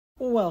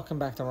Welcome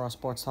back to Raw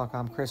Sports Talk.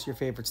 I'm Chris, your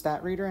favorite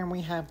stat reader, and we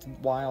have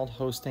Wild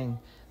hosting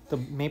the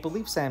Maple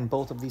Leafs, and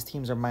both of these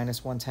teams are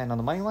minus 110 on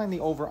the money line.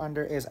 The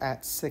over-under is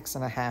at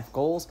 6.5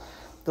 goals.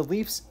 The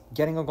Leafs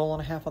getting a goal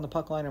and a half on the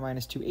puck line are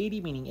minus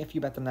 280, meaning if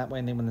you bet them that way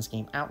and they win this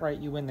game outright,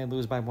 you win. They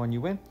lose by 1,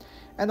 you win.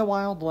 And the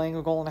Wild laying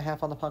a goal and a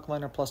half on the puck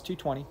line are plus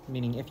 220,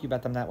 meaning if you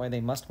bet them that way, they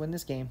must win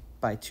this game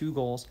by 2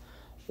 goals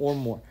or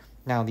more.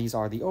 Now, these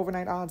are the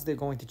overnight odds. They're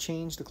going to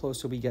change the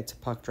closer we get to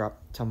puck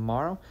drop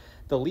tomorrow.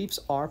 The Leafs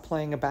are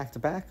playing a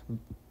back-to-back.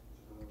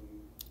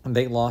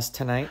 They lost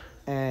tonight.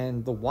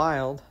 And the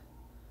Wild,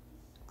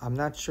 I'm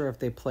not sure if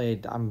they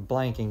played. I'm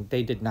blanking.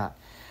 They did not.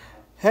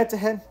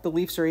 Head-to-head, the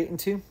Leafs are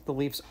 8-2. The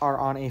Leafs are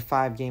on a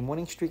 5-game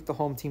winning streak. The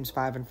home team's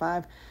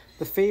 5-5.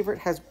 The favorite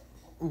has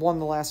won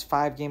the last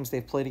 5 games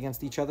they've played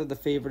against each other. The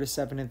favorite is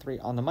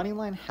 7-3 on the money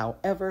line.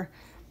 However,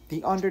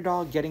 the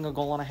underdog getting a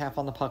goal and a half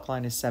on the puck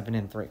line is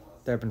 7-3.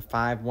 There have been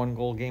 5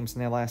 one-goal games in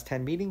their last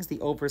 10 meetings. The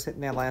over is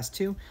hitting their last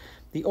 2.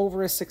 The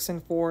over is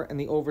 6-4, and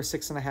the over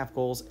 6.5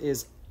 goals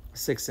is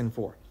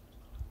 6-4.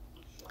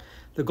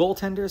 The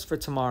goaltenders for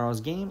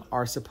tomorrow's game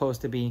are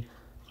supposed to be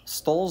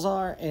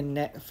Stolzar in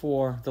net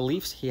for the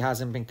Leafs. He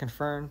hasn't been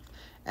confirmed.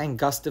 And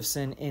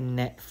Gustafsson in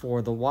net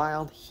for the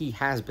Wild. He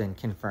has been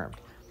confirmed.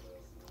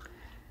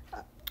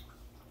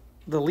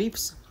 The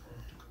Leafs,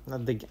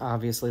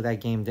 obviously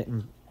that game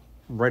didn't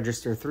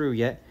register through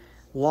yet,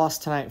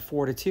 lost tonight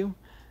 4-2.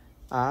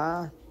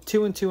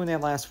 2-2 in their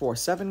last 4.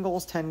 7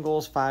 goals, 10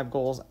 goals, 5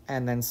 goals,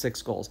 and then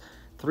 6 goals.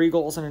 3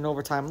 goals in an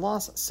overtime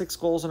loss, 6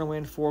 goals in a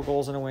win, 4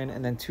 goals in a win,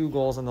 and then 2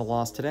 goals in the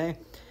loss today.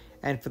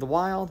 And for the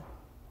Wild,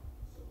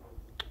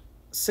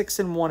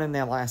 6-1 in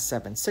their last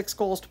 7. 6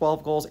 goals,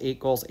 12 goals, 8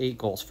 goals, 8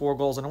 goals. 4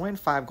 goals in a win,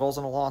 5 goals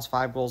in a loss,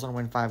 5 goals in a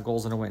win, 5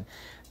 goals in a win.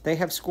 They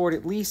have scored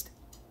at least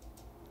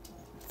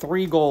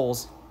 3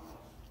 goals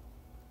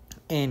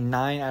in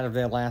 9 out of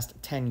their last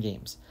 10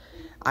 games.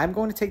 I'm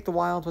going to take the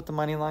Wild with the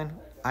money line.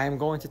 I am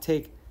going to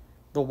take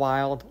the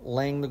Wild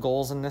laying the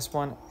goals in this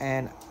one,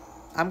 and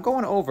I'm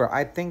going over.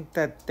 I think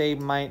that they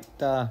might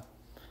put a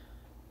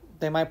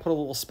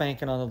little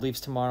spanking on the Leafs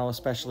tomorrow,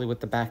 especially with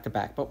the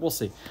back-to-back, but we'll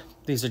see.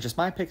 These are just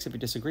my picks. If you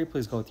disagree,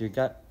 please go with your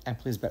gut, and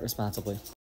please bet responsibly.